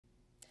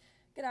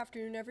Good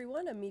afternoon,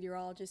 everyone. I'm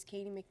meteorologist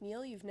Catie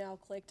McNeil. You've now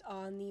clicked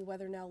on the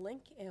Weather Now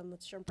link, and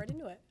let's jump right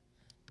into it.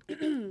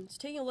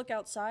 Just taking a look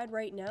outside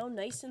right now,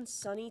 nice and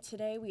sunny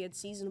today. We had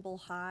seasonable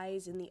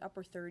highs in the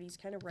upper 30s,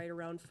 kind of right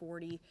around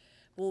 40.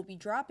 We'll be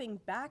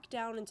dropping back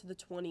down into the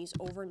 20s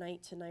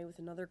overnight tonight with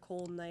another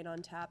cold night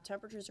on tap.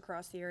 Temperatures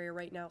across the area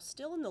right now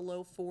still in the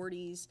low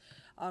 40s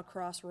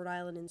across Rhode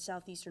Island and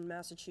southeastern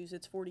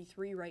Massachusetts.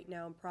 43 right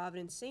now in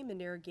Providence, same in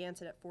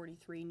Narragansett at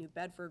 43, New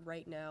Bedford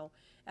right now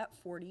at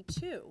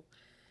 42.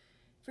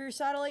 For your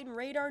satellite and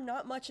radar,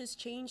 not much has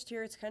changed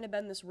here. It's kind of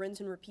been this rinse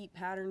and repeat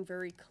pattern,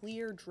 very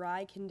clear,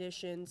 dry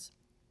conditions.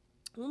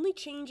 Only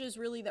changes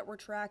really that we're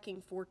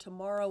tracking for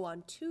tomorrow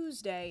on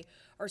Tuesday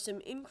are some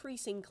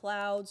increasing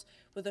clouds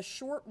with a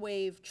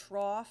shortwave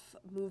trough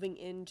moving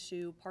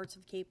into parts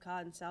of Cape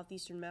Cod and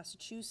southeastern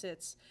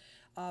Massachusetts,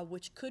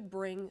 which could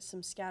bring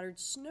some scattered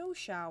snow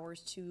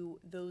showers to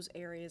those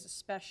areas,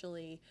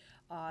 especially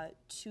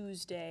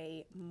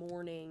Tuesday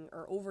morning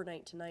or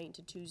overnight tonight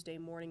into Tuesday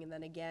morning, and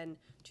then again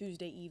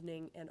Tuesday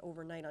evening and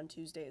overnight on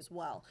Tuesday as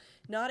well.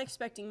 Not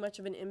expecting much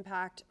of an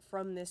impact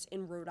from this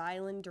in Rhode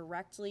Island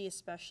directly,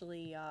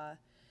 especially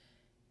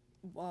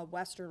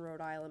western Rhode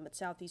Island, but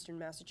southeastern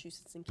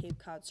Massachusetts and Cape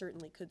Cod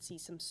certainly could see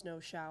some snow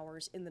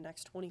showers in the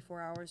next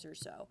 24 hours or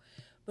so.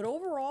 But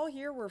overall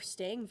here, we're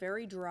staying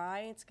very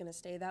dry. It's going to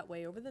stay that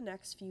way over the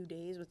next few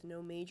days with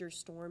no major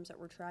storms that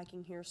we're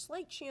tracking here.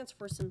 Slight chance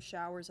for some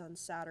showers on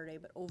Saturday,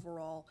 but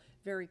overall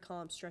very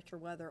calm stretch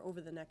of weather over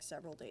the next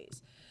several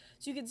days.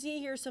 So you can see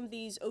here some of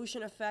these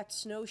ocean effect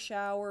snow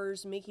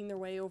showers making their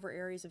way over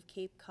areas of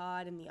Cape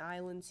Cod and the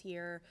islands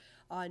here.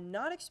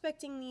 Not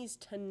expecting these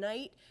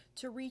tonight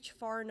to reach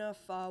far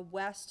enough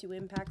west to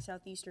impact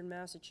southeastern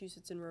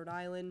Massachusetts and Rhode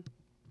Island.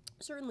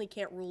 Certainly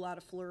can't rule out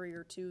a flurry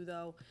or two,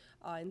 though,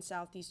 in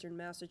southeastern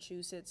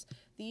Massachusetts.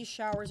 These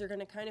showers are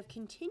going to kind of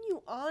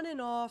continue on and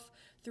off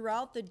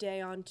throughout the day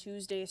on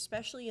Tuesday,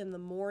 especially in the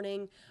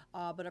morning,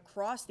 but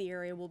across the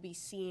area we'll be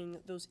seeing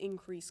those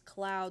increased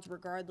clouds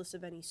regardless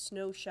of any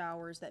snow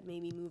showers that may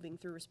be moving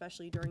through,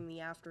 especially during the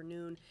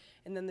afternoon.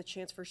 And then the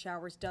chance for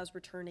showers does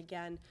return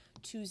again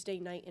Tuesday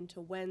night into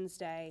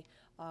Wednesday.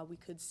 We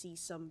could see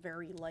some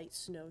very light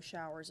snow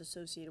showers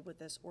associated with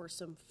this or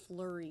some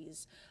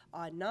flurries.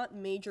 Not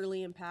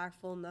majorly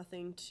impactful,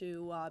 nothing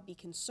to be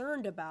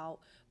concerned about,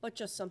 but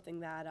just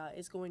something that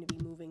is going to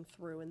be moving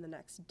through in the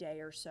next day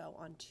or so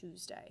on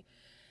Tuesday.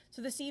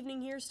 So this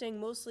evening here, staying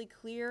mostly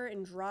clear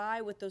and dry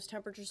with those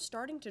temperatures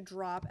starting to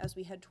drop as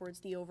we head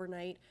towards the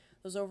overnight.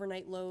 Those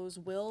overnight lows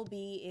will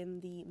be in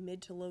the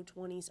mid to low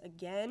 20s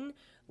again,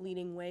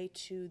 leading way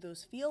to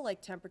those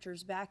feel-like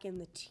temperatures back in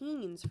the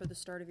teens for the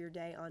start of your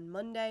day on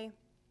Monday,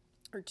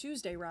 or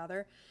Tuesday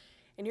rather.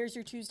 And here's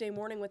your Tuesday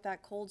morning with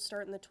that cold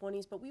start in the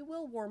 20s, but we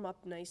will warm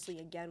up nicely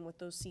again with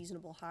those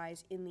seasonable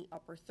highs in the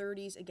upper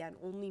 30s. Again,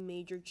 only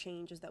major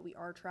change is that we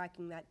are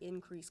tracking that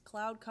increased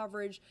cloud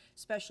coverage,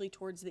 especially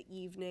towards the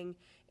evening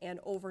and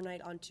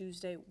overnight on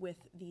Tuesday with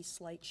the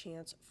slight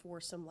chance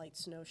for some light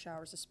snow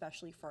showers,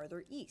 especially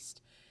farther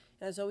east.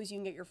 And as always, you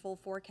can get your full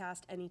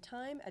forecast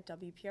anytime at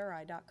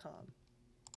WPRI.com.